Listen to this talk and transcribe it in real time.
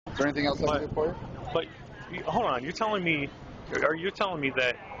Is there anything else I can do for you? But hold on, you're telling me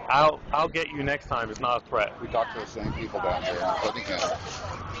that I'll get you next time is not a threat? We talk to the same people down there, including him,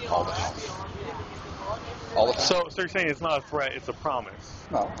 all the time. All the time. So you're saying it's not a threat, it's a promise?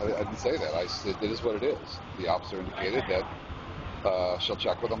 No, I didn't say that. I said it is what it is. The officer indicated that she'll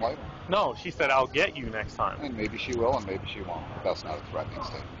check with him later. No, she said I'll get you next time. And maybe she will, and maybe she won't. But that's not a threatening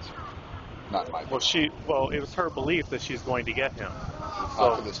statement. Not in my opinion. Well, it was her belief that she's going to get him.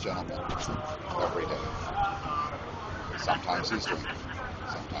 Talk to this gentleman every day. Sometimes he's drinking.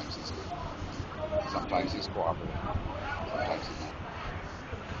 Sometimes he's good. Sometimes he's cooperating. Sometimes he's not.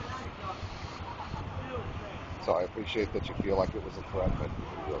 So I appreciate that you feel like it was a threat, but it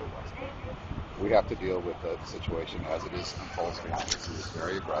really wasn't. We have to deal with the situation as it is unfolds behind us. He was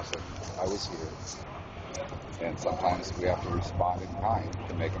very aggressive. I was here. And sometimes we have to respond in kind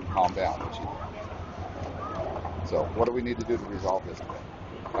to make him calm down, which he did. So what do we need to do to resolve this today?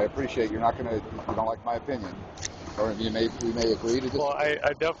 I appreciate you don't like my opinion, or we may agree to disagree. Well,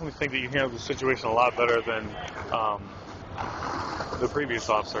 I definitely think that you handled the situation a lot better than the previous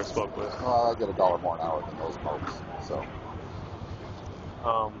officer I spoke with. Well, I get $1 more an hour than those folks, so.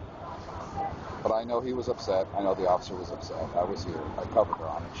 But I know he was upset. I know the officer was upset. I was here. I covered her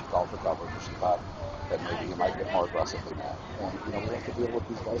on it. She called for cover because she thought that maybe he might get more aggressive than that. And, we have to deal with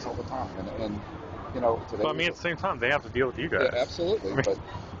these guys all the time. And today... But I mean, at the same time, they have to deal with you guys. Yeah, absolutely. But,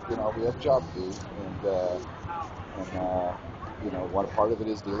 we have a job to do. And one part of it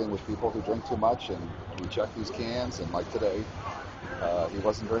is dealing with people who drink too much. And we check these cans. And like today, he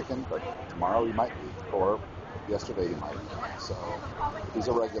wasn't drinking, but tomorrow he might be. Or yesterday he might be. So he's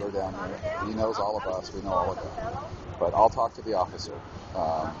a regular down here. He knows all of us. We know all of them. But I'll talk to the officer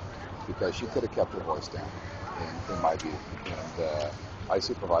because she could have kept her voice down, in my view. And I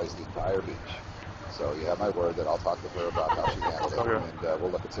supervise the entire beach. So you have my word that I'll talk to her about how she handled it. Okay. And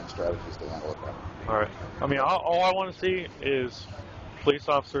we'll look at some strategies to handle it better. All right. I mean, all I want to see is police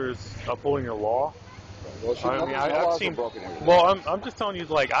officers upholding your law. Well, I've seen. Well, I'm just telling you,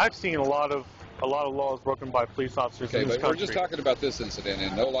 like, I've seen a lot of laws broken by police officers in this country. We're just talking about this incident,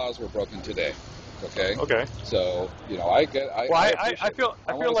 and no laws were broken today. Okay. Okay. So I feel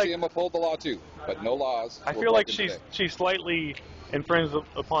like see him uphold the law too, but no laws. I feel like she slightly infringes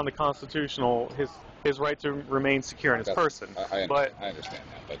upon the constitutional his right to remain secure in his person. I understand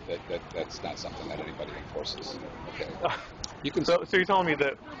that, but that's not something that anybody enforces. Okay. So you're telling me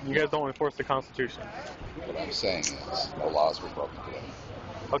that you guys don't enforce the Constitution? What I'm saying is no laws were broken today.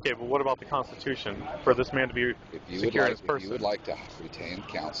 Okay, but what about the Constitution for this man to be secure in his person? If you would like to retain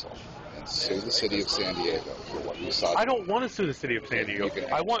counsel and sue the city of San Diego for what you saw. I don't want to sue the city of San Diego.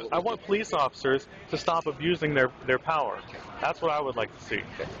 I want police officers to stop abusing their power. That's what I would like to see.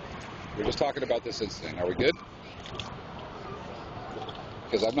 Okay. We're just talking about this incident. Are we good?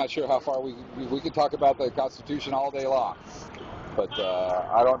 Because I'm not sure how far we could talk about the Constitution all day long. But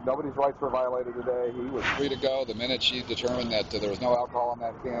nobody's rights were violated today. He was free to go the minute she determined that there was no alcohol in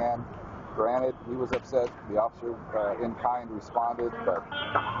that can. Granted, he was upset. The officer, in kind, responded, but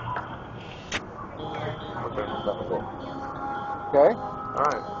Okay. that was it. Okay? All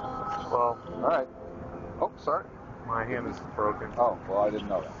right. Well. All right. Oh, sorry. My hand is broken. Oh, well, I didn't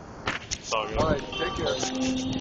know that. It's all good. All right, take care.